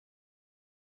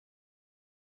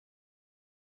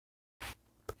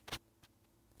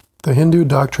The Hindu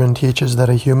doctrine teaches that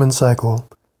a human cycle,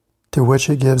 to which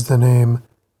it gives the name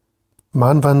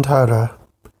Manvantara,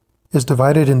 is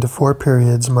divided into 4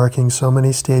 periods marking so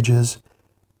many stages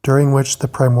during which the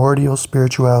primordial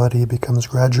spirituality becomes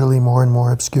gradually more and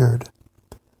more obscured.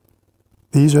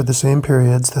 These are the same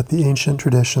periods that the ancient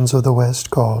traditions of the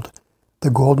West called the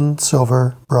Golden,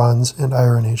 Silver, Bronze, and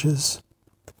Iron Ages.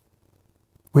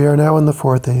 We are now in the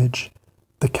 4th age,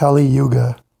 the Kali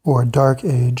Yuga, or Dark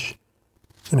Age,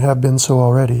 and have been so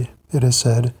already, it is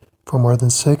said, for more than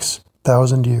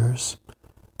 6,000 years.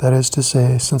 That is to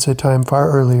say, since a time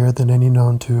far earlier than any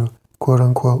known to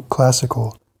quote-unquote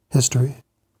classical history.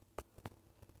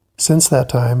 Since that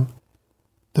time,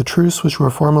 the truths which were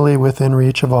formerly within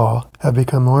reach of all have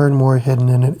become more and more hidden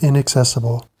and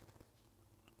inaccessible.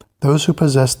 Those who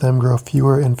possess them grow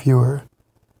fewer and fewer,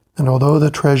 and although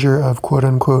the treasure of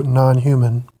quote-unquote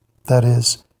non-human, that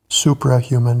is,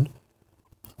 suprahuman,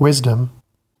 wisdom,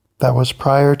 that was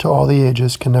prior to all the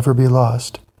ages can never be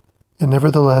lost, it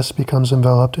nevertheless becomes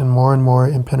enveloped in more and more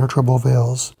impenetrable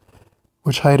veils,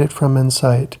 which hide it from men's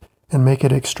sight and make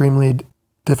it extremely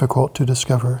difficult to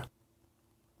discover.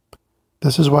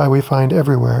 This is why we find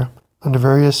everywhere, under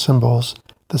various symbols,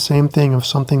 the same thing of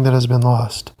something that has been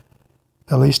lost,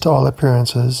 at least to all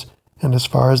appearances and as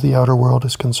far as the outer world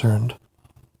is concerned,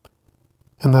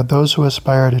 and that those who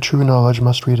aspire to true knowledge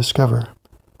must rediscover.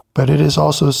 But it is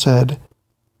also said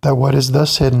that what is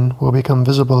thus hidden will become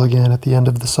visible again at the end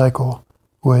of the cycle,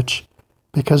 which,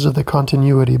 because of the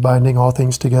continuity binding all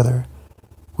things together,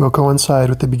 will coincide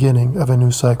with the beginning of a new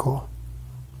cycle.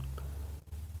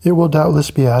 It will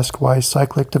doubtless be asked why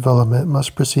cyclic development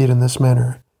must proceed in this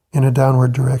manner, in a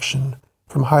downward direction,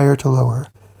 from higher to lower,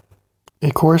 a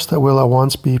course that will at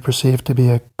once be perceived to be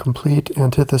a complete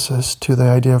antithesis to the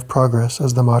idea of progress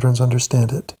as the moderns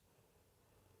understand it.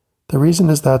 The reason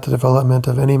is that the development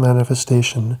of any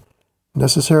manifestation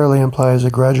necessarily implies a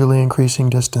gradually increasing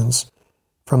distance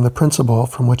from the principle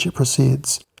from which it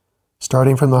proceeds.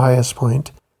 Starting from the highest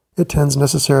point, it tends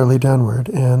necessarily downward,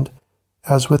 and,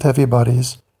 as with heavy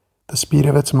bodies, the speed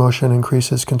of its motion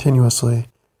increases continuously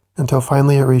until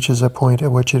finally it reaches a point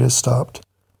at which it is stopped.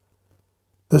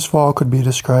 This fall could be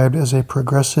described as a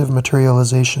progressive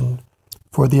materialization,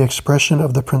 for the expression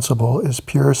of the principle is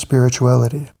pure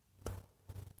spirituality.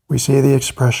 We say the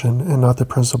expression and not the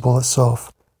principle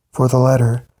itself, for the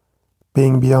latter,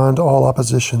 being beyond all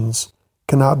oppositions,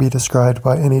 cannot be described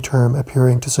by any term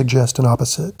appearing to suggest an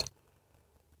opposite.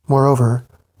 Moreover,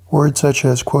 words such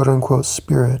as quote-unquote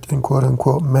spirit and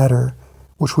quote-unquote matter,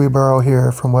 which we borrow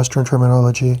here from Western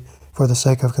terminology for the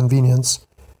sake of convenience,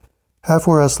 have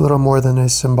for us little more than a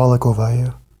symbolical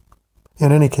value.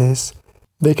 In any case,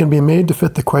 they can be made to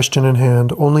fit the question in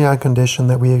hand only on condition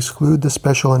that we exclude the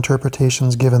special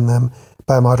interpretations given them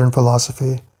by modern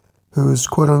philosophy, whose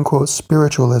quote-unquote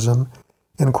spiritualism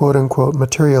and quote-unquote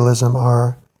materialism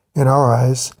are, in our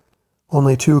eyes,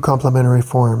 only 2 complementary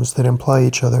forms that imply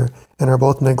each other and are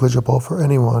both negligible for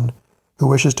anyone who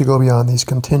wishes to go beyond these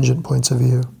contingent points of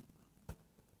view.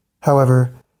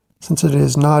 However, since it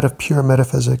is not of pure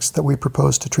metaphysics that we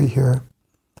propose to treat here,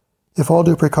 if all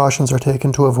due precautions are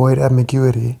taken to avoid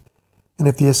ambiguity, and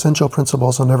if the essential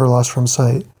principles are never lost from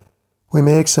sight, we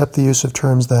may accept the use of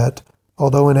terms that,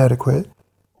 although inadequate,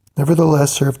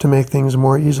 nevertheless serve to make things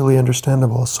more easily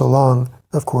understandable, so long,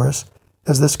 of course,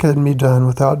 as this can be done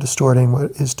without distorting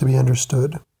what is to be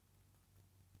understood.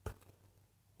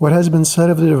 What has been said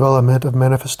of the development of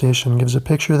manifestation gives a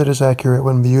picture that is accurate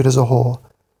when viewed as a whole,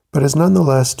 but is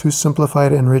nonetheless too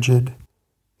simplified and rigid,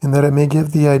 in that it may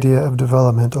give the idea of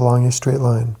development along a straight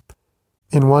line,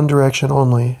 in one direction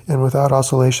only and without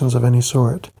oscillations of any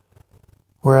sort,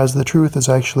 whereas the truth is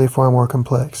actually far more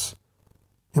complex.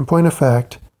 In point of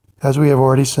fact, as we have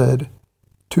already said,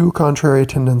 2 contrary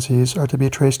tendencies are to be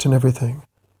traced in everything,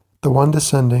 the one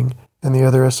descending and the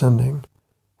other ascending,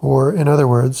 or, in other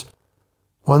words,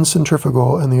 one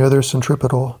centrifugal and the other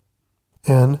centripetal,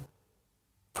 and,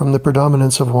 from the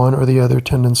predominance of one or the other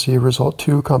tendency result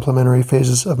 2 complementary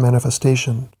phases of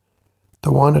manifestation,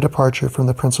 the one a departure from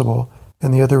the principle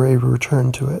and the other a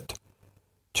return to it.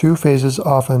 2 phases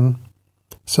often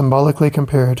symbolically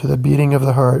compared to the beating of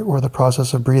the heart or the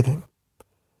process of breathing.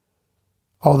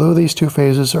 Although these 2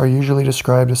 phases are usually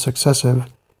described as successive,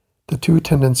 the 2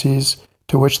 tendencies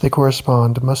to which they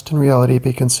correspond must in reality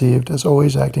be conceived as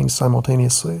always acting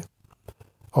simultaneously,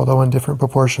 although in different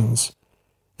proportions,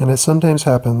 and it sometimes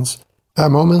happens, at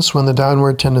moments when the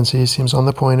downward tendency seems on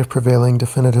the point of prevailing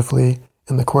definitively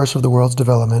in the course of the world's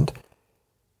development,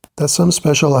 that some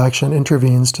special action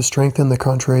intervenes to strengthen the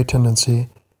contrary tendency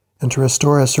and to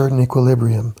restore a certain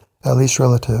equilibrium, at least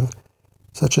relative,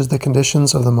 such as the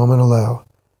conditions of the moment allow,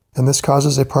 and this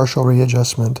causes a partial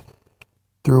readjustment,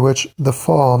 through which the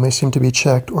fall may seem to be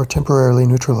checked or temporarily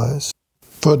neutralized.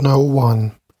 Footnote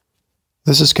 1.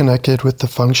 This is connected with the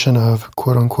function of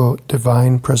quote-unquote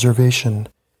divine preservation,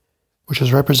 which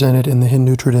is represented in the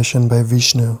Hindu tradition by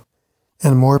Vishnu,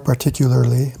 and more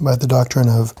particularly by the doctrine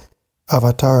of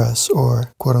avatars,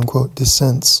 or quote-unquote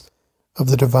descents, of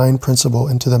the divine principle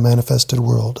into the manifested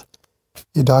world,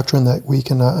 a doctrine that we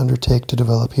cannot undertake to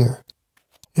develop here.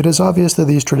 It is obvious that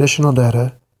these traditional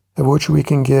data, of which we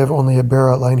can give only a bare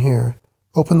outline here,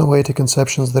 open the way to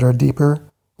conceptions that are deeper,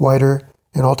 wider,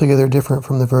 and altogether different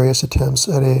from the various attempts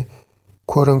at a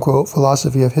quote-unquote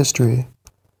philosophy of history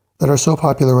that are so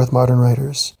popular with modern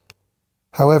writers.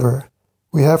 However,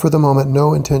 we have for the moment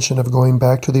no intention of going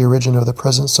back to the origin of the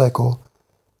present cycle,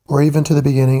 or even to the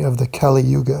beginning of the Kali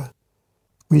Yuga.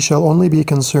 We shall only be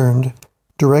concerned,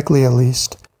 directly at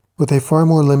least, with a far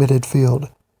more limited field,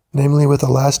 namely with the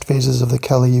last phases of the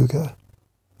Kali Yuga.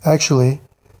 Actually,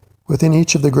 within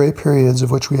each of the great periods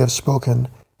of which we have spoken,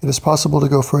 it is possible to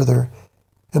go further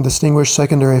and distinguish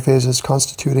secondary phases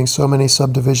constituting so many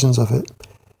subdivisions of it.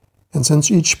 And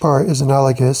since each part is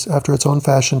analogous after its own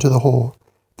fashion to the whole,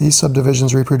 these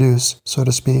subdivisions reproduce, so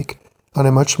to speak, on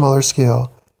a much smaller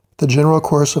scale, the general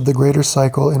course of the greater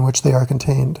cycle in which they are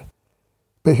contained.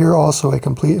 But here also a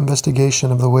complete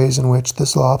investigation of the ways in which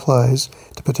this law applies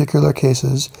to particular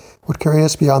cases would carry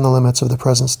us beyond the limits of the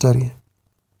present study.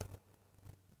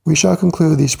 We shall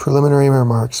conclude these preliminary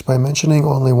remarks by mentioning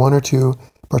only one or two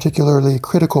particularly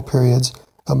critical periods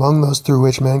among those through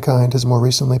which mankind has more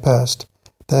recently passed,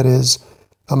 that is,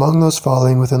 among those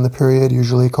falling within the period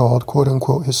usually called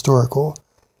quote-unquote historical,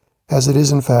 as it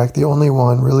is in fact the only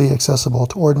one really accessible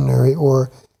to ordinary or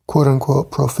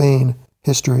quote-unquote profane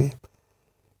history.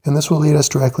 And this will lead us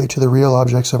directly to the real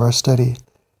objects of our study,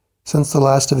 since the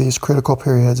last of these critical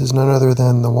periods is none other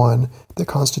than the one that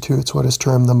constitutes what is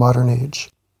termed the modern age.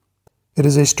 It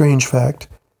is a strange fact,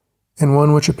 and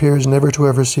one which appears never to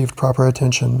have received proper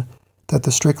attention, that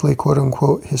the strictly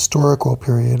quote-unquote historical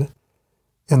period,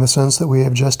 in the sense that we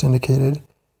have just indicated,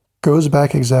 goes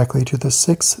back exactly to the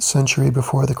 6th century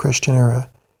before the Christian era,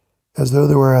 as though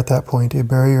there were at that point a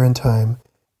barrier in time,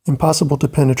 impossible to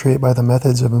penetrate by the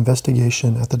methods of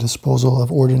investigation at the disposal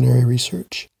of ordinary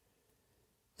research.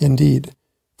 Indeed,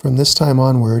 from this time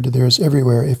onward there is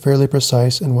everywhere a fairly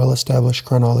precise and well-established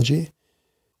chronology,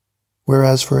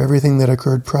 whereas for everything that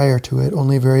occurred prior to it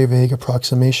only very vague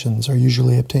approximations are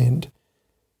usually obtained,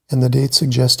 and the dates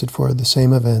suggested for the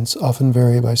same events often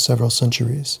vary by several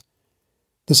centuries.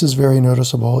 This is very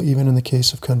noticeable even in the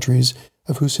case of countries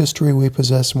of whose history we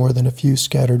possess more than a few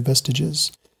scattered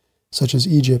vestiges, such as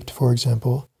Egypt, for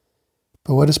example.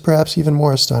 But what is perhaps even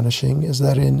more astonishing is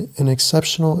that in an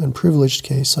exceptional and privileged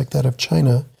case like that of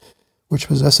China, which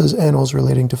possesses annals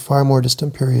relating to far more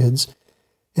distant periods,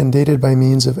 and dated by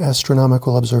means of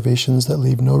astronomical observations that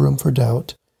leave no room for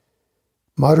doubt,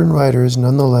 modern writers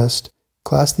nonetheless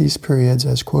class these periods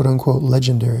as quote-unquote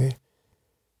legendary,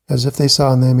 as if they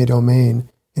saw in them a domain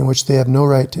in which they have no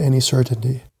right to any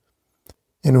certainty,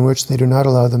 and in which they do not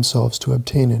allow themselves to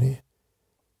obtain any.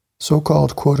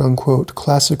 So-called quote-unquote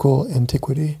classical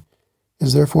antiquity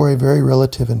is therefore a very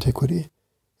relative antiquity,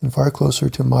 and far closer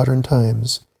to modern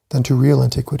times than to real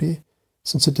antiquity,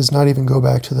 since it does not even go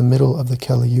back to the middle of the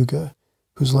Kali Yuga,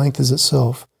 whose length is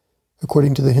itself,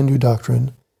 according to the Hindu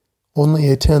doctrine, only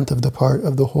a tenth of the part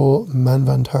of the whole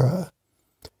Manvantara,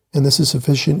 and this is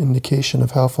sufficient indication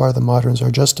of how far the moderns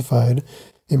are justified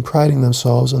in priding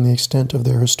themselves on the extent of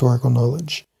their historical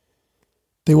knowledge.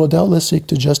 They will doubtless seek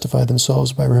to justify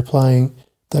themselves by replying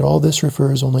that all this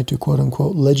refers only to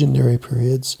quote-unquote legendary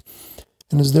periods,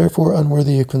 and is therefore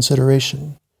unworthy of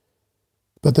consideration.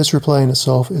 But this reply in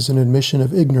itself is an admission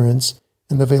of ignorance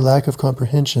and of a lack of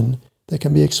comprehension that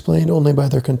can be explained only by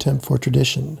their contempt for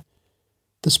tradition.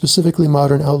 The specifically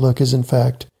modern outlook is in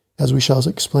fact, as we shall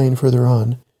explain further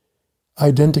on,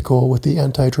 identical with the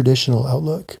anti-traditional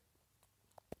outlook.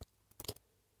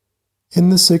 In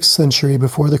the 6th century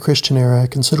before the Christian era,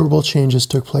 considerable changes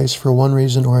took place for one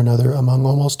reason or another among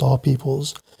almost all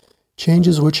peoples,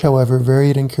 changes which, however,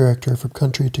 varied in character from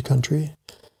country to country.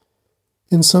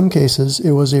 In some cases,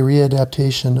 it was a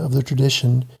readaptation of the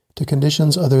tradition to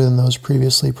conditions other than those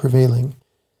previously prevailing,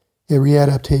 a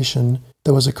readaptation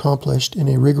that was accomplished in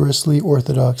a rigorously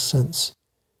orthodox sense.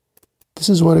 This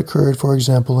is what occurred, for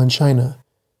example, in China,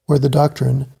 where the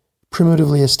doctrine,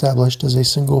 primitively established as a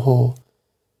single whole,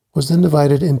 was then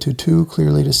divided into two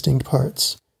clearly distinct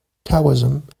parts: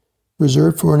 Taoism,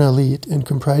 reserved for an elite and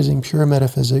comprising pure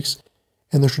metaphysics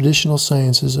and the traditional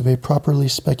sciences of a properly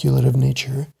speculative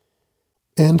nature,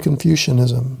 and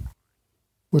Confucianism,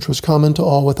 which was common to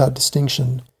all without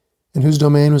distinction, and whose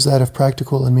domain was that of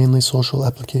practical and mainly social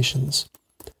applications.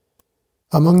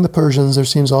 Among the Persians, there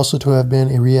seems also to have been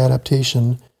a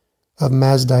readaptation of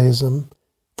Mazdaism,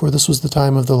 for this was the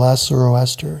time of the last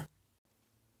Zoroaster.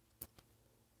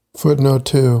 Footnote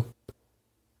 2.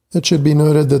 It should be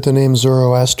noted that the name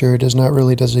Zoroaster does not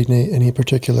really designate any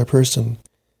particular person,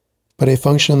 but a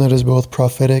function that is both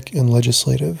prophetic and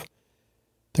legislative.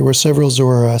 There were several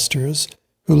Zoroasters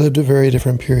who lived at very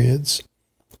different periods.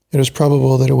 It is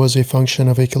probable that it was a function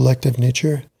of a collective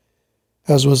nature,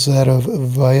 as was that of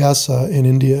Vyasa in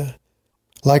India.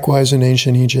 Likewise in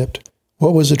ancient Egypt,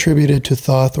 what was attributed to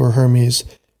Thoth or Hermes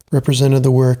represented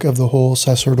the work of the whole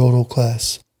sacerdotal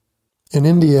class. In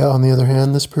India, on the other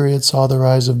hand, this period saw the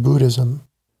rise of Buddhism.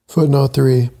 Footnote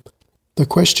 3. The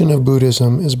question of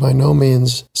Buddhism is by no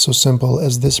means so simple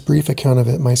as this brief account of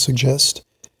it might suggest,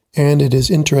 and it is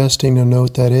interesting to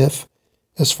note that if,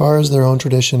 as far as their own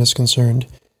tradition is concerned,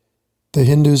 the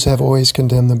Hindus have always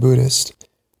condemned the Buddhists,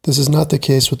 this is not the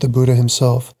case with the Buddha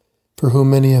himself, for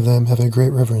whom many of them have a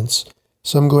great reverence,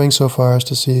 some going so far as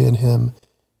to see in him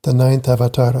the ninth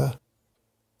avatara.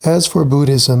 As for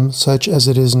Buddhism, such as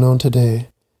it is known today,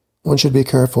 one should be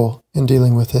careful, in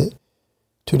dealing with it,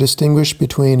 to distinguish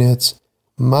between its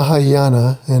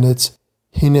Mahayana and its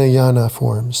Hinayana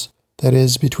forms, that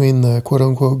is, between the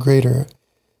quote-unquote greater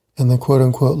and the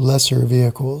quote-unquote lesser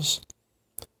vehicles.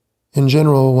 In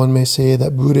general, one may say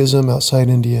that Buddhism outside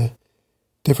India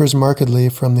differs markedly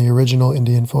from the original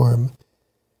Indian form,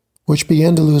 which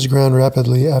began to lose ground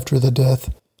rapidly after the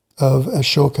death of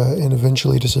Ashoka and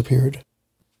eventually disappeared.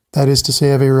 That is to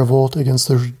say, of a revolt against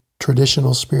the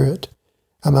traditional spirit,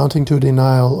 amounting to a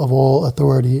denial of all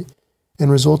authority and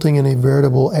resulting in a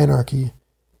veritable anarchy,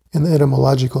 in the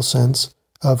etymological sense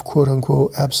of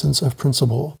quote-unquote absence of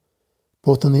principle,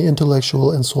 both in the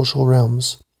intellectual and social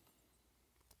realms.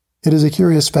 It is a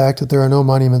curious fact that there are no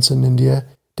monuments in India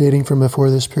dating from before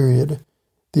this period,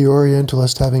 the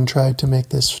Orientalists having tried to make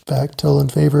this fact tell in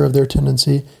favor of their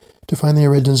tendency to find the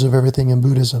origins of everything in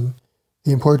Buddhism,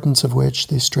 the importance of which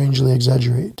they strangely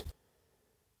exaggerate.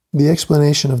 The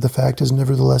explanation of the fact is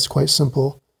nevertheless quite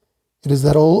simple. It is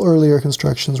that all earlier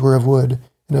constructions were of wood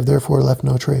and have therefore left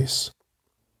no trace.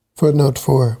 Footnote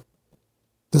 4.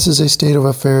 This is a state of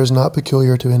affairs not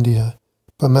peculiar to India,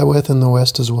 but met with in the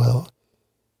West as well.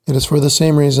 It is for the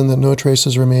same reason that no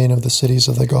traces remain of the cities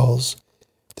of the Gauls,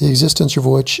 the existence of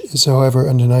which is however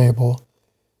undeniable,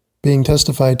 being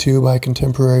testified to by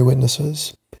contemporary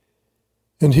witnesses.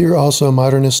 And here also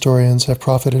modern historians have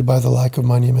profited by the lack of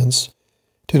monuments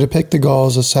to depict the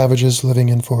Gauls as savages living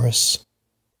in forests.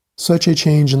 Such a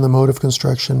change in the mode of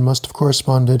construction must have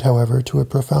corresponded, however, to a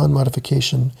profound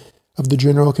modification of the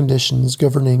general conditions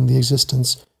governing the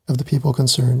existence of the people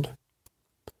concerned.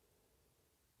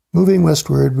 Moving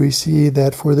westward, we see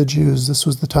that for the Jews this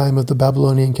was the time of the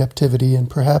Babylonian captivity, and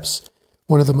perhaps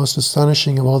one of the most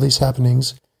astonishing of all these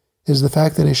happenings is the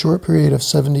fact that a short period of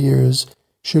 70 years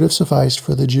should have sufficed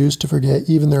for the Jews to forget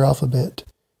even their alphabet,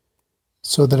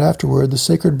 so that afterward the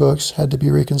sacred books had to be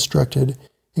reconstructed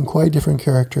in quite different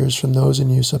characters from those in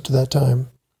use up to that time.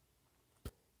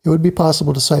 It would be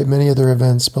possible to cite many other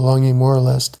events belonging more or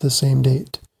less to the same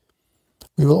date.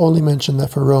 We will only mention that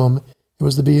for Rome, it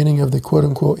was the beginning of the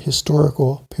quote-unquote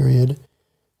historical period,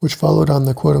 which followed on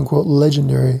the quote-unquote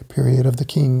legendary period of the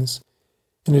kings,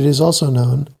 and it is also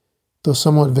known, though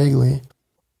somewhat vaguely,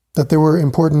 that there were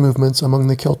important movements among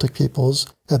the Celtic peoples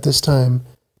at this time,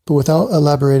 but without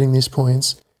elaborating these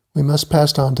points, we must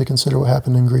pass on to consider what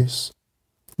happened in Greece.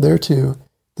 There, too,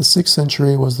 the 6th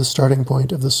century was the starting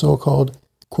point of the so-called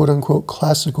quote-unquote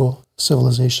classical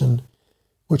civilization,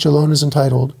 which alone is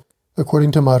entitled,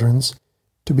 according to moderns,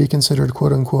 to be considered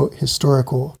quote-unquote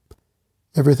historical,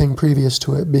 everything previous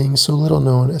to it being so little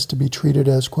known as to be treated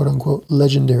as quote-unquote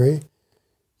legendary,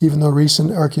 even though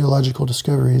recent archaeological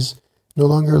discoveries no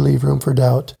longer leave room for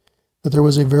doubt that there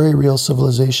was a very real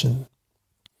civilization.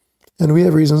 And we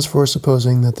have reasons for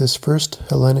supposing that this first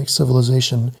Hellenic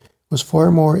civilization was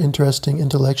far more interesting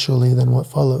intellectually than what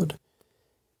followed,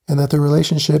 and that the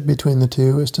relationship between the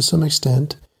two is to some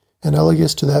extent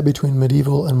analogous to that between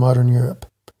medieval and modern Europe.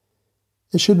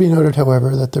 It should be noted,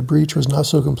 however, that the breach was not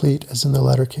so complete as in the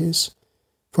latter case,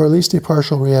 for at least a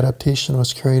partial readaptation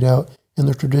was carried out in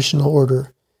the traditional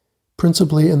order,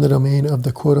 principally in the domain of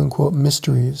the quote-unquote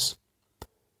mysteries.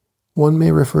 One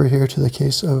may refer here to the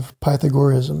case of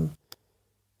Pythagoreanism,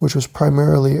 which was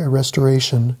primarily a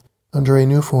restoration, under a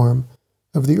new form,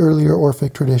 of the earlier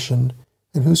Orphic tradition,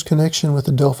 and whose connection with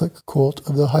the Delphic cult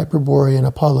of the Hyperborean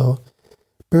Apollo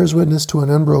bears witness to an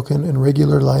unbroken and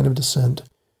regular line of descent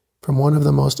from one of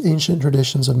the most ancient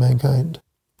traditions of mankind.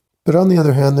 But on the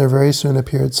other hand, there very soon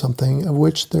appeared something of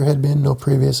which there had been no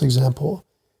previous example,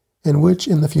 and which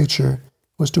in the future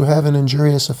was to have an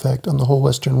injurious effect on the whole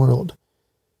Western world.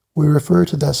 We refer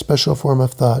to that special form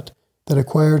of thought that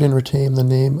acquired and retained the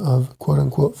name of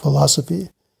quote-unquote philosophy,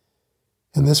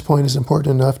 and this point is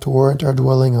important enough to warrant our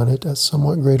dwelling on it at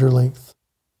somewhat greater length.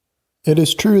 It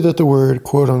is true that the word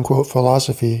quote-unquote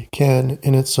philosophy can,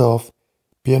 in itself,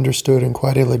 be understood in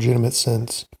quite a legitimate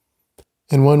sense,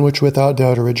 and one which without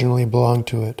doubt originally belonged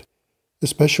to it,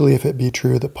 especially if it be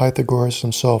true that Pythagoras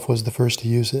himself was the first to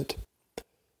use it.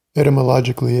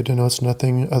 Etymologically, it denotes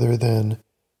nothing other than,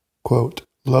 quote,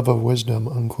 love of wisdom,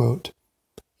 unquote.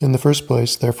 In the first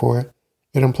place, therefore,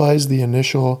 it implies the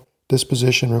initial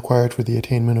disposition required for the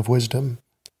attainment of wisdom.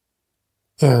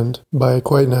 And, by a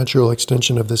quite natural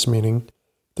extension of this meaning,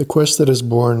 the quest that is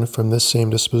born from this same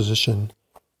disposition,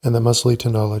 and that must lead to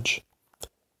knowledge.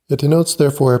 It denotes,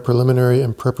 therefore, a preliminary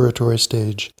and preparatory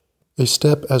stage, a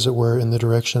step, as it were, in the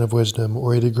direction of wisdom,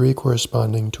 or a degree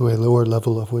corresponding to a lower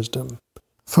level of wisdom.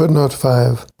 Footnote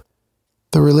 5.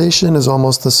 The relation is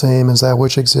almost the same as that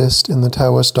which exists in the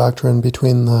Taoist doctrine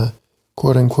between the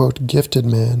quote-unquote gifted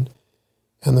man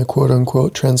and the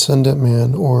quote-unquote transcendent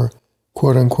man, or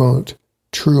quote-unquote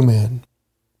true man.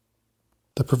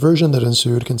 The perversion that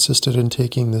ensued consisted in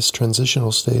taking this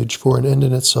transitional stage for an end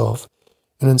in itself,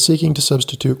 and in seeking to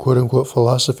substitute quote-unquote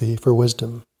philosophy for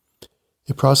wisdom,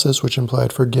 a process which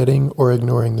implied forgetting or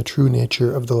ignoring the true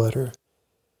nature of the latter.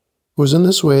 It was in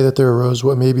this way that there arose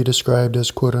what may be described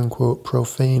as quote-unquote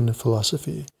profane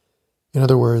philosophy, in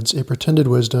other words, a pretended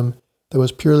wisdom that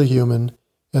was purely human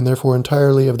and therefore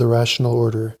entirely of the rational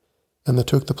order, and that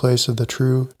took the place of the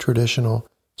true, traditional,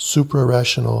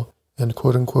 supra-rational, and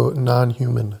quote-unquote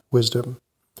non-human wisdom.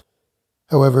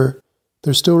 However,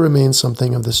 there still remains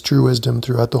something of this true wisdom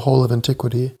throughout the whole of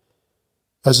antiquity,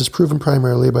 as is proven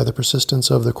primarily by the persistence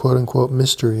of the quote-unquote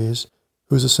mysteries,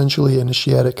 whose essentially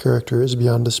initiatic character is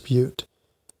beyond dispute.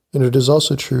 And it is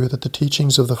also true that the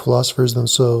teachings of the philosophers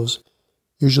themselves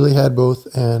usually had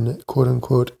both an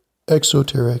quote-unquote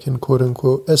exoteric and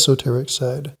quote-unquote esoteric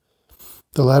side,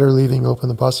 the latter leaving open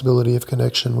the possibility of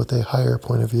connection with a higher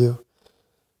point of view,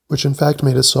 which in fact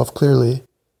made itself clearly,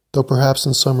 though perhaps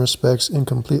in some respects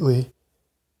incompletely,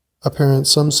 apparent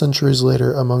some centuries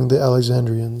later among the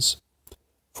Alexandrians.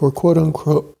 For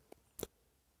quote-unquote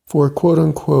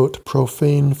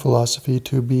profane philosophy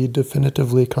to be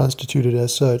definitively constituted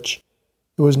as such,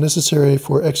 it was necessary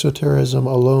for exoterism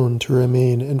alone to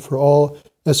remain and for all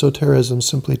esoterism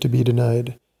simply to be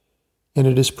denied. And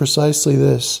it is precisely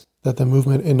this that the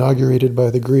movement inaugurated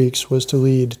by the Greeks was to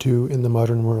lead to in the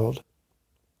modern world.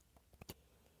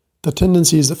 The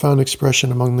tendencies that found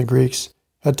expression among the Greeks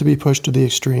had to be pushed to the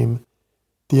extreme.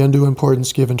 The undue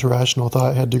importance given to rational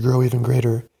thought had to grow even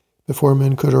greater before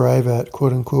men could arrive at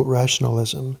quote-unquote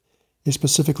rationalism, a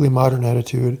specifically modern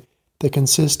attitude that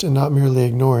consists in not merely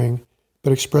ignoring,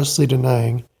 but expressly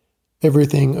denying,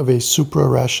 everything of a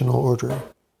supra-rational order.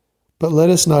 But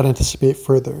let us not anticipate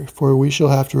further, for we shall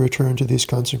have to return to these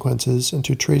consequences and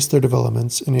to trace their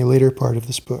developments in a later part of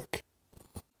this book.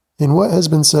 In what has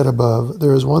been said above,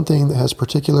 there is one thing that has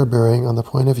particular bearing on the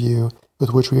point of view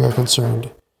with which we are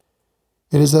concerned.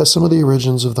 It is that some of the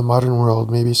origins of the modern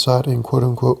world may be sought in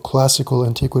quote-unquote classical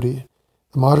antiquity.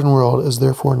 The modern world is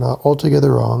therefore not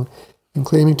altogether wrong in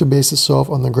claiming to base itself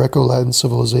on the Greco-Latin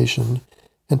civilization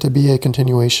and to be a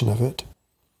continuation of it.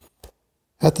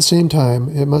 At the same time,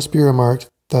 it must be remarked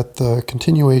that the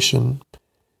continuation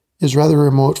is rather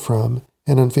remote from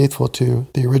and unfaithful to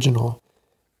the original,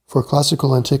 for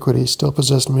classical antiquity still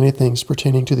possessed many things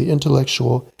pertaining to the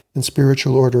intellectual and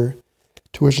spiritual order,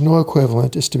 to which no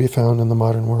equivalent is to be found in the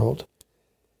modern world.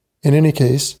 In any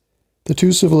case, the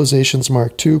two civilizations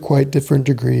mark two quite different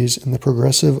degrees in the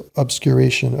progressive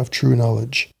obscuration of true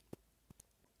knowledge.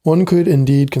 One could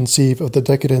indeed conceive of the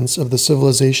decadence of the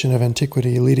civilization of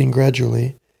antiquity leading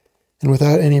gradually, and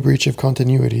without any breach of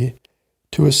continuity,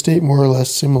 to a state more or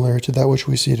less similar to that which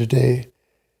we see today.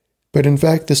 But in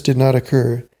fact this did not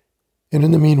occur, and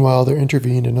in the meanwhile there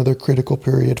intervened another critical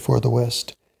period for the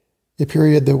West, a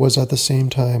period that was at the same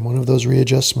time one of those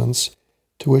readjustments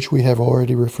to which we have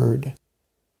already referred.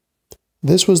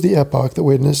 This was the epoch that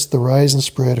witnessed the rise and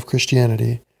spread of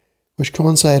Christianity, which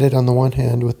coincided on the one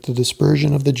hand with the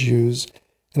dispersion of the Jews,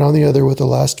 and on the other with the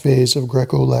last phase of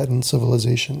Greco-Latin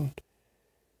civilization.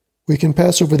 We can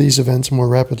pass over these events more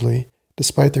rapidly,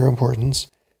 despite their importance,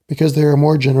 because they are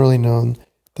more generally known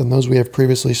than those we have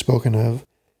previously spoken of,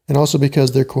 and also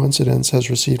because their coincidence has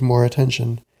received more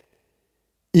attention,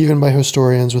 even by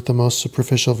historians with the most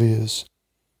superficial views.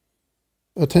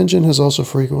 Attention has also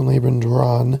frequently been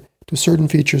drawn to certain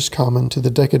features common to the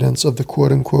decadence of the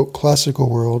quote-unquote classical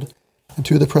world and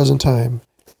to the present time,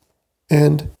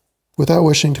 and, without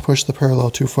wishing to push the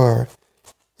parallel too far,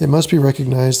 it must be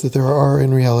recognized that there are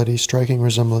in reality striking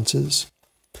resemblances.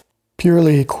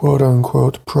 Purely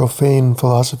quote-unquote profane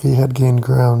philosophy had gained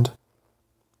ground.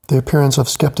 The appearance of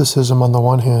skepticism on the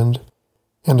one hand,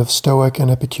 and of Stoic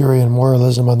and Epicurean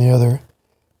moralism on the other,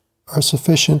 are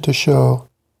sufficient to show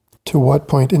to what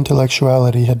point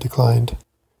intellectuality had declined.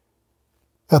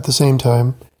 At the same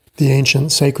time, the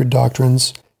ancient sacred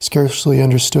doctrines, scarcely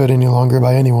understood any longer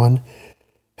by anyone,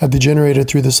 had degenerated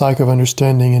through the cycle of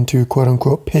understanding into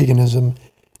quote-unquote paganism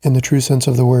in the true sense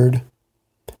of the word.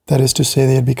 That is to say,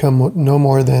 they had become no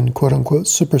more than quote-unquote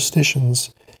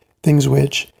superstitions, things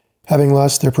which, having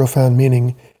lost their profound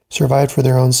meaning, survived for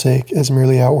their own sake as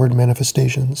merely outward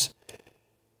manifestations.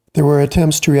 There were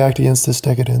attempts to react against this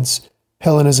decadence.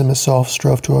 Hellenism itself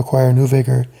strove to acquire new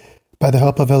vigor by the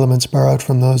help of elements borrowed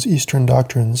from those Eastern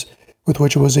doctrines with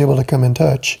which it was able to come in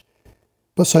touch,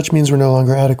 but such means were no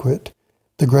longer adequate.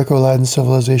 The Greco-Latin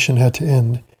civilization had to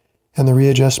end, and the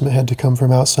readjustment had to come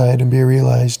from outside and be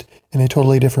realized in a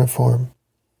totally different form.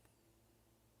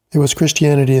 It was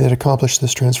Christianity that accomplished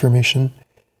this transformation,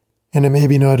 and it may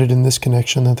be noted in this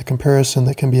connection that the comparison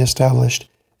that can be established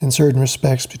in certain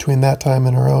respects between that time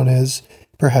and our own is,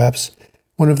 perhaps,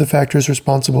 one of the factors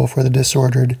responsible for the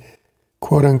disordered,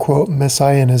 quote-unquote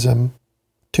messianism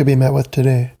to be met with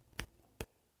today.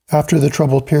 After the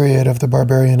troubled period of the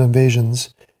barbarian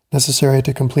invasions, necessary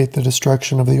to complete the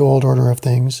destruction of the old order of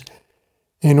things,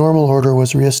 a normal order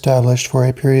was re-established for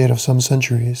a period of some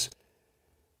centuries.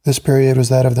 This period was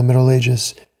that of the Middle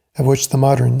Ages, of which the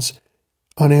moderns,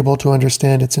 unable to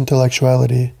understand its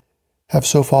intellectuality, have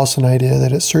so false an idea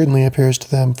that it certainly appears to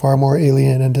them far more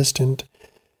alien and distant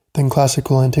than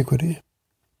classical antiquity.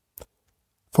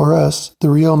 For us, the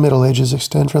real Middle Ages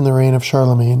extend from the reign of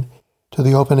Charlemagne to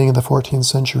the opening of the 14th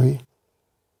century,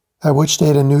 at which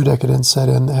date a new decadence set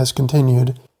in that has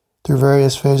continued, through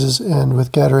various phases and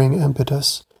with gathering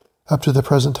impetus, up to the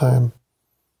present time.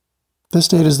 This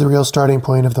date is the real starting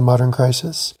point of the modern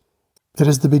crisis. It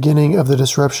is the beginning of the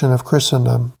disruption of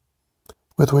Christendom,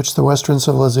 with which the Western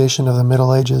civilization of the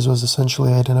Middle Ages was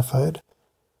essentially identified.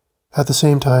 At the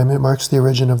same time, it marks the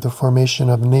origin of the formation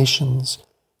of nations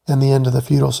and the end of the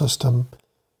feudal system,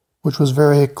 which was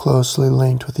very closely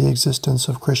linked with the existence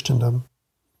of Christendom.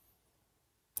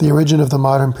 The origin of the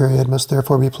modern period must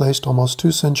therefore be placed almost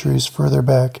 2 centuries further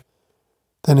back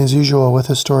than is usual with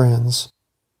historians.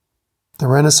 The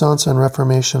Renaissance and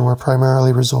Reformation were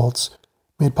primarily results,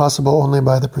 made possible only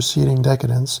by the preceding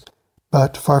decadence,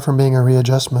 but, far from being a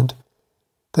readjustment,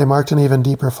 they marked an even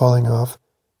deeper falling off,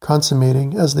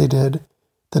 consummating, as they did,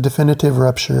 the definitive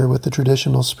rupture with the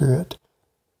traditional spirit,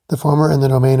 the former in the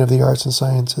domain of the arts and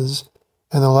sciences,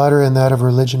 and the latter in that of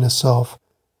religion itself,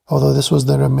 although this was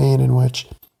the domain in which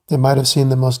it might have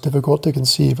seemed the most difficult to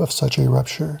conceive of such a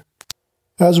rupture.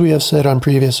 As we have said on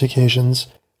previous occasions,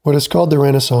 what is called the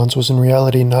Renaissance was in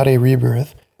reality not a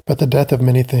rebirth, but the death of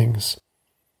many things.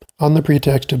 On the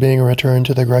pretext of being a return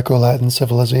to the Greco-Latin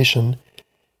civilization,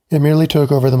 it merely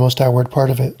took over the most outward part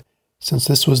of it, since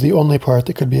this was the only part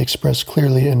that could be expressed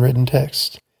clearly in written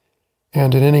text.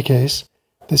 And in any case,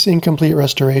 this incomplete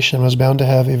restoration was bound to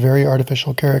have a very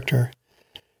artificial character,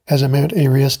 as it meant a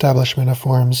re-establishment of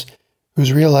forms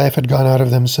whose real life had gone out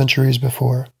of them centuries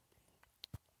before.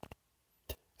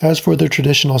 As for the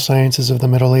traditional sciences of the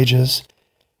Middle Ages,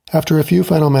 after a few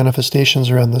final manifestations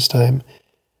around this time,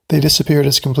 they disappeared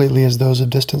as completely as those of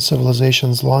distant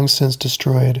civilizations long since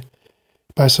destroyed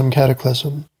by some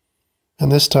cataclysm,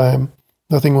 and this time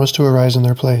nothing was to arise in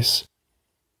their place.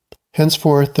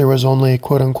 Henceforth there was only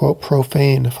quote-unquote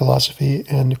profane philosophy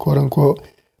and quote-unquote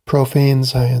profane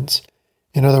science.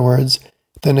 In other words,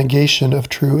 the negation of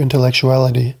true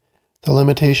intellectuality, the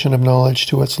limitation of knowledge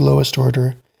to its lowest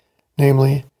order,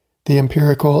 namely, the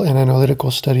empirical and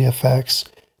analytical study of facts,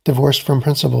 divorced from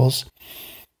principles,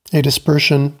 a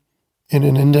dispersion in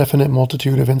an indefinite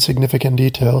multitude of insignificant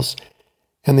details,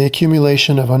 and the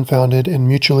accumulation of unfounded and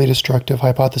mutually destructive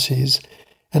hypotheses,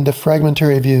 and of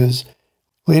fragmentary views,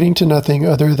 leading to nothing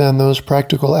other than those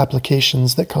practical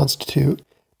applications that constitute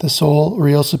the sole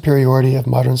real superiority of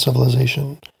modern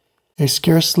civilization. A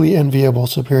scarcely enviable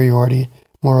superiority,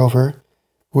 moreover,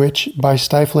 which, by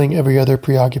stifling every other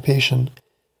preoccupation,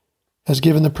 has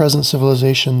given the present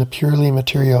civilization the purely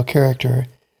material character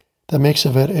that makes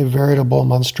of it a veritable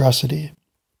monstrosity.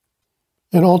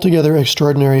 An altogether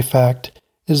extraordinary fact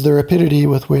is the rapidity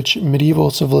with which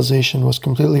medieval civilization was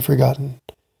completely forgotten.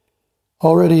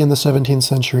 Already in the 17th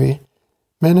century,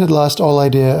 men had lost all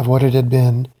idea of what it had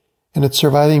been, and its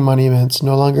surviving monuments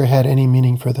no longer had any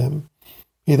meaning for them,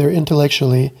 either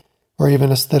intellectually or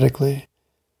even aesthetically.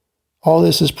 All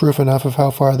this is proof enough of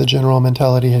how far the general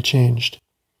mentality had changed.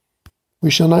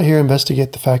 We shall not here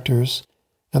investigate the factors,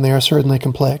 and they are certainly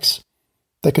complex,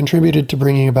 that contributed to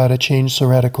bringing about a change so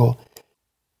radical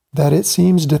that it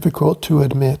seems difficult to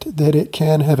admit that it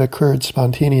can have occurred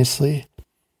spontaneously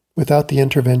without the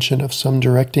intervention of some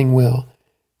directing will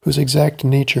whose exact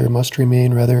nature must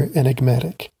remain rather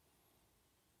enigmatic.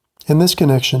 In this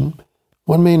connection,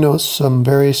 one may note some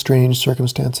very strange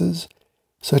circumstances,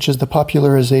 such as the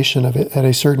popularization of it at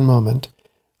a certain moment,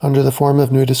 under the form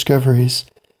of new discoveries,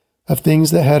 of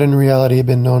things that had in reality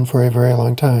been known for a very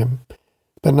long time,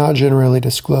 but not generally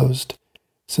disclosed,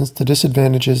 since the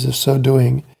disadvantages of so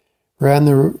doing ran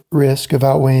the risk of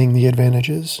outweighing the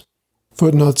advantages.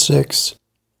 Footnote 6.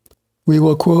 We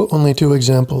will quote only two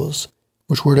examples,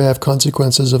 which were to have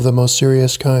consequences of the most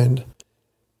serious kind.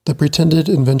 The pretended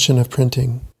invention of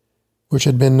printing, which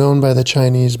had been known by the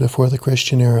Chinese before the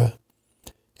Christian era,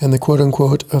 and the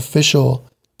quote-unquote official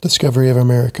discovery of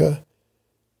America,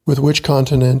 with which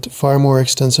continent far more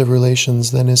extensive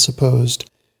relations than is supposed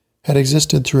had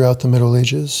existed throughout the Middle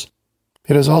Ages.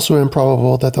 It is also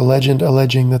improbable that the legend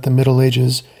alleging that the Middle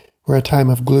Ages were a time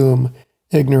of gloom,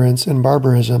 ignorance, and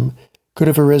barbarism could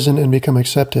have arisen and become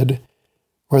accepted,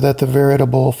 or that the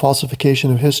veritable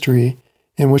falsification of history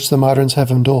in which the moderns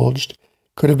have indulged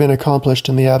could have been accomplished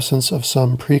in the absence of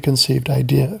some preconceived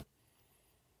idea.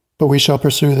 But we shall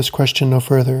pursue this question no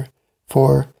further,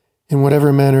 for, in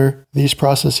whatever manner these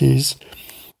processes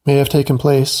may have taken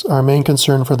place, our main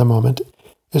concern for the moment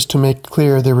is to make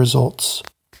clear their results.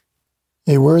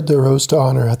 A word that rose to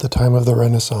honor at the time of the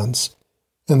Renaissance,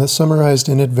 and that summarized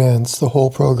in advance the whole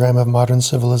program of modern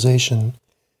civilization,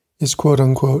 is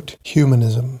quote-unquote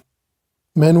humanism.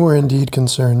 Men were indeed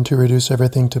concerned to reduce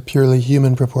everything to purely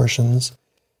human proportions,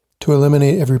 to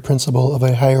eliminate every principle of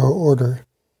a higher order,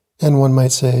 and one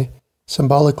might say,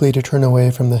 symbolically to turn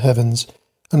away from the heavens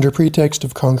under pretext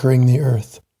of conquering the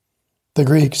earth. The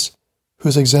Greeks,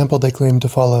 whose example they claimed to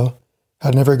follow,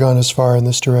 had never gone as far in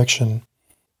this direction,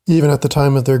 even at the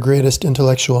time of their greatest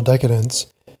intellectual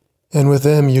decadence, and with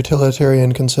them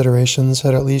utilitarian considerations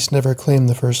had at least never claimed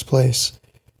the first place,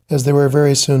 as they were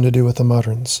very soon to do with the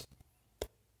moderns.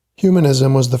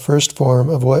 Humanism was the first form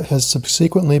of what has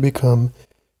subsequently become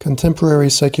contemporary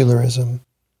secularism,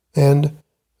 and,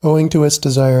 owing to its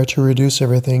desire to reduce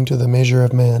everything to the measure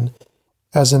of man,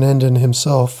 as an end in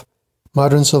himself,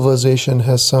 modern civilization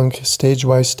has sunk stage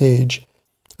by stage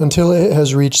until it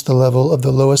has reached the level of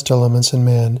the lowest elements in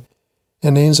man,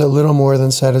 and aims at little more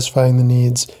than satisfying the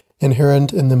needs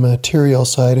inherent in the material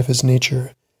side of his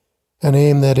nature, an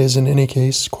aim that is in any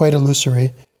case quite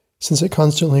illusory, since it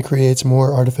constantly creates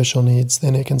more artificial needs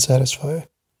than it can satisfy.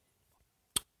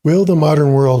 Will the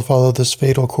modern world follow this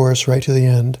fatal course right to the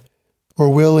end, or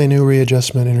will a new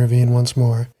readjustment intervene once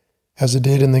more, as it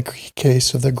did in the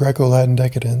case of the Greco-Latin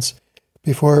decadence,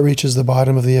 before it reaches the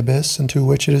bottom of the abyss into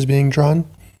which it is being drawn?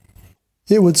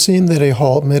 It would seem that a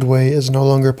halt midway is no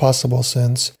longer possible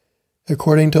since,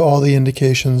 according to all the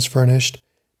indications furnished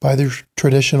by the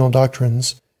traditional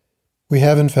doctrines, we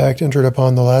have in fact entered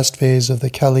upon the last phase of the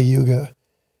Kali Yuga,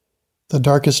 the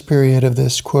darkest period of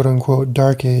this quote-unquote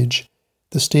dark age,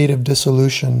 the state of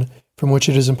dissolution from which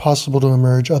it is impossible to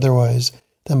emerge otherwise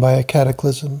than by a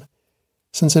cataclysm,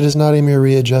 since it is not a mere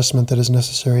readjustment that is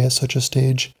necessary at such a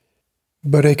stage,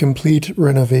 but a complete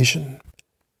renovation.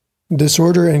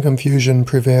 Disorder and confusion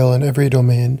prevail in every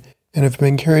domain and have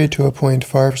been carried to a point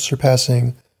far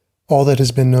surpassing all that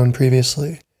has been known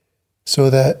previously, so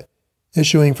that,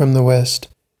 issuing from the West,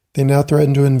 they now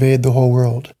threaten to invade the whole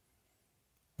world.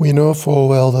 We know full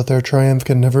well that their triumph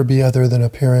can never be other than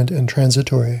apparent and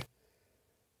transitory,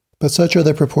 but such are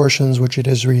the proportions which it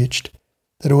has reached,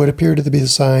 that it would appear to be the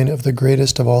sign of the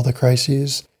greatest of all the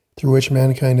crises through which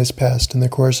mankind has passed in the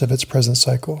course of its present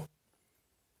cycle.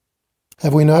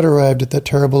 Have we not arrived at that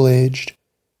terrible age,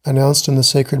 announced in the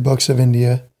sacred books of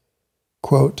India,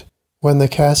 quote, when the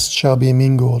castes shall be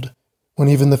mingled, when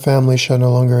even the family shall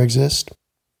no longer exist?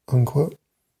 Unquote.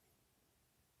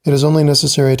 It is only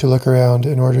necessary to look around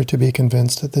in order to be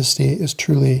convinced that this state is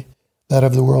truly that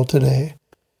of the world today,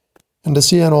 and to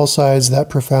see on all sides that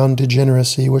profound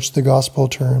degeneracy which the gospel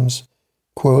terms,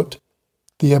 quote,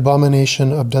 the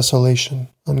abomination of desolation,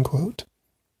 unquote.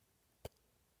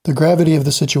 The gravity of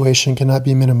the situation cannot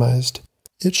be minimized.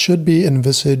 It should be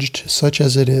envisaged such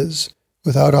as it is,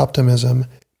 without optimism,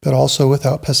 but also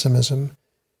without pessimism.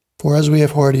 For as we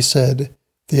have already said,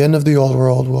 the end of the old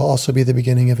world will also be the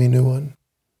beginning of a new one.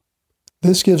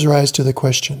 This gives rise to the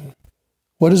question,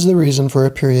 what is the reason for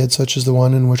a period such as the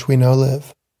one in which we now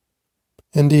live?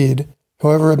 Indeed,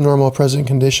 however abnormal present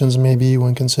conditions may be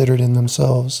when considered in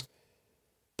themselves,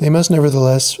 they must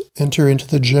nevertheless enter into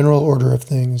the general order of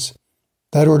things,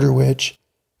 that order which,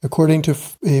 according to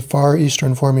a far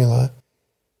Eastern formula,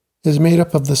 is made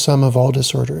up of the sum of all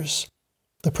disorders.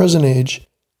 The present age,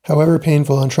 however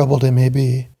painful and troubled it may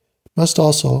be, must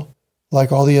also,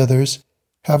 like all the others,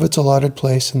 have its allotted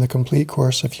place in the complete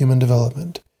course of human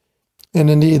development. And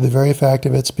indeed, the very fact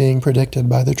of its being predicted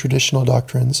by the traditional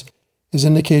doctrines is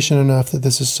indication enough that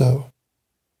this is so.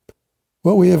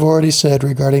 What we have already said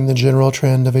regarding the general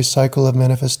trend of a cycle of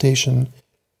manifestation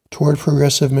toward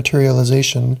progressive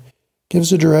materialization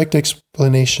gives a direct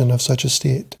explanation of such a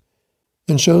state,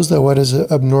 and shows that what is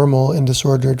abnormal and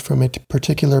disordered from a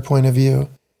particular point of view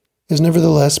is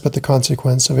nevertheless but the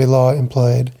consequence of a law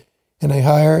implied in a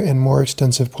higher and more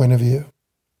extensive point of view.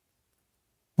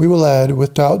 We will add,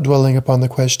 without dwelling upon the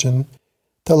question,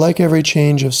 that like every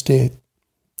change of state,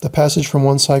 the passage from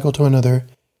one cycle to another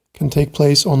can take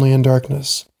place only in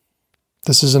darkness.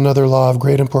 This is another law of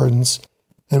great importance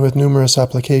and with numerous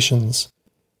applications,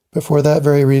 but for that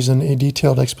very reason a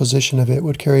detailed exposition of it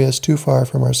would carry us too far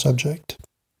from our subject.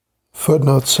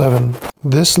 Footnote 7.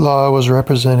 This law was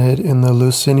represented in the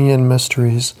Lucinian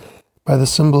mysteries by the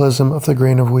symbolism of the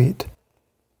grain of wheat.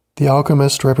 The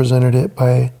alchemist represented it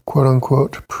by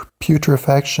quote-unquote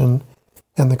putrefaction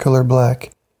and the color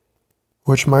black,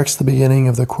 which marks the beginning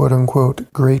of the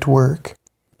quote-unquote great work.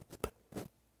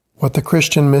 What the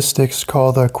Christian mystics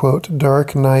call the quote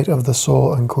dark night of the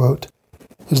soul unquote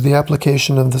is the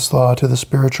application of this law to the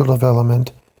spiritual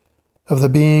development of the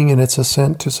being in its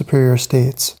ascent to superior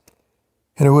states,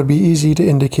 and it would be easy to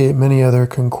indicate many other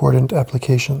concordant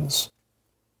applications.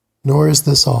 Nor is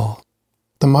this all.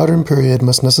 The modern period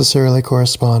must necessarily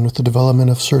correspond with the development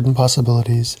of certain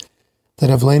possibilities that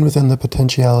have lain within the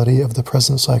potentiality of the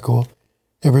present cycle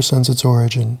ever since its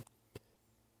origin.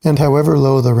 And however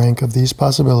low the rank of these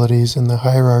possibilities in the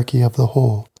hierarchy of the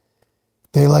whole,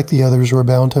 they, like the others, were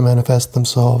bound to manifest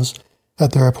themselves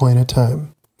at their appointed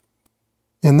time.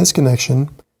 In this connection,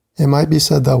 it might be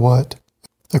said that what,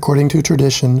 according to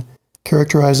tradition,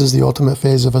 characterizes the ultimate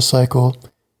phase of a cycle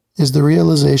is the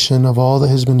realization of all that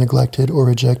has been neglected or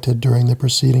rejected during the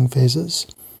preceding phases.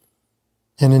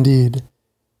 And indeed,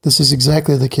 this is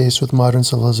exactly the case with modern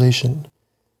civilization,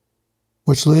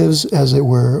 which lives, as it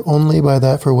were, only by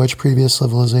that for which previous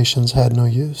civilizations had no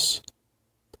use.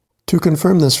 To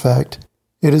confirm this fact,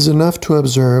 it is enough to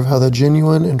observe how the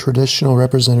genuine and traditional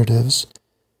representatives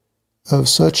of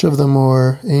such of the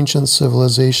more ancient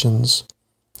civilizations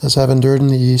as have endured in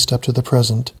the East up to the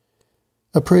present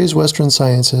appraise Western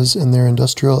sciences and their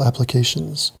industrial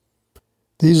applications.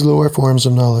 These lower forms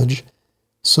of knowledge,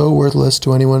 so worthless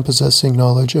to anyone possessing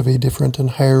knowledge of a different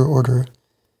and higher order,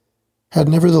 had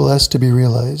nevertheless to be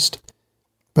realized,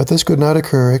 but this could not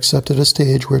occur except at a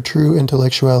stage where true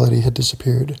intellectuality had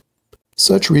disappeared.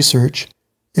 Such research,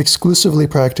 exclusively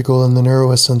practical in the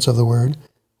narrowest sense of the word,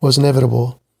 was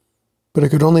inevitable, but it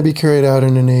could only be carried out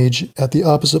in an age at the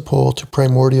opposite pole to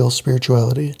primordial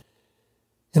spirituality,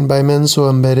 and by men so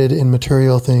embedded in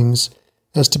material things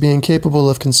as to be incapable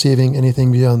of conceiving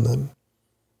anything beyond them.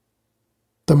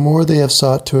 The more they have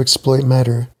sought to exploit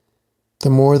matter, the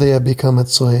more they have become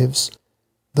its slaves,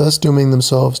 thus dooming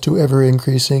themselves to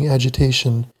ever-increasing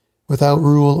agitation without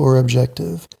rule or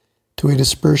objective, to a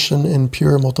dispersion in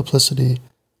pure multiplicity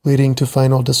leading to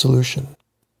final dissolution.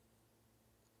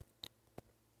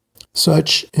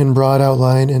 Such, in broad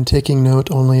outline and taking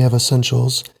note only of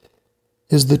essentials,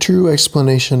 is the true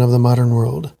explanation of the modern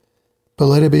world, but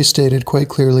let it be stated quite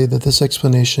clearly that this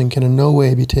explanation can in no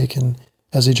way be taken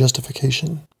as a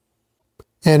justification.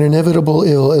 An inevitable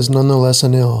ill is nonetheless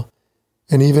an ill,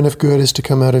 and even if good is to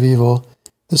come out of evil,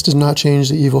 this does not change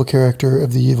the evil character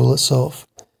of the evil itself.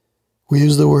 We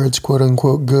use the words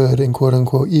quote-unquote good and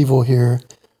quote-unquote evil here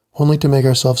only to make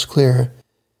ourselves clear,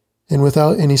 and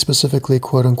without any specifically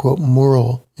quote-unquote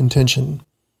moral intention.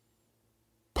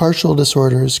 Partial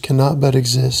disorders cannot but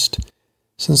exist,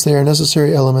 since they are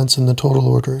necessary elements in the total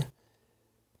order,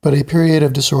 but a period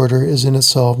of disorder is in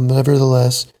itself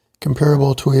nevertheless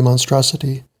comparable to a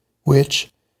monstrosity,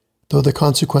 which, though the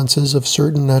consequences of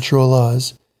certain natural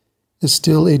laws, is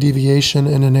still a deviation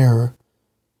and an error,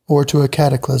 or to a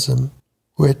cataclysm,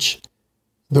 which,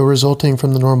 though resulting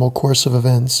from the normal course of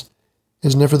events,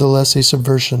 is nevertheless a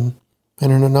subversion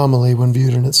and an anomaly when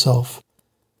viewed in itself.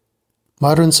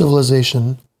 Modern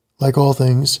civilization, like all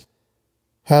things,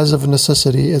 has of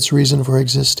necessity its reason for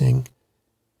existing,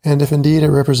 and if indeed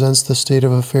it represents the state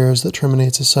of affairs that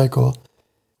terminates a cycle,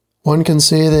 one can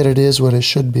say that it is what it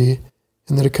should be,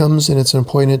 and that it comes in its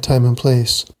appointed time and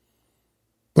place.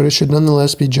 but it should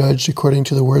nonetheless be judged according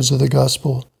to the words of the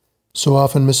gospel, so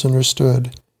often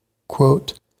misunderstood.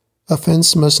 Quote,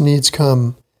 "Offense must needs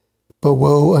come, but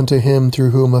woe unto him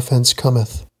through whom offense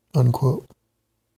cometh." Unquote.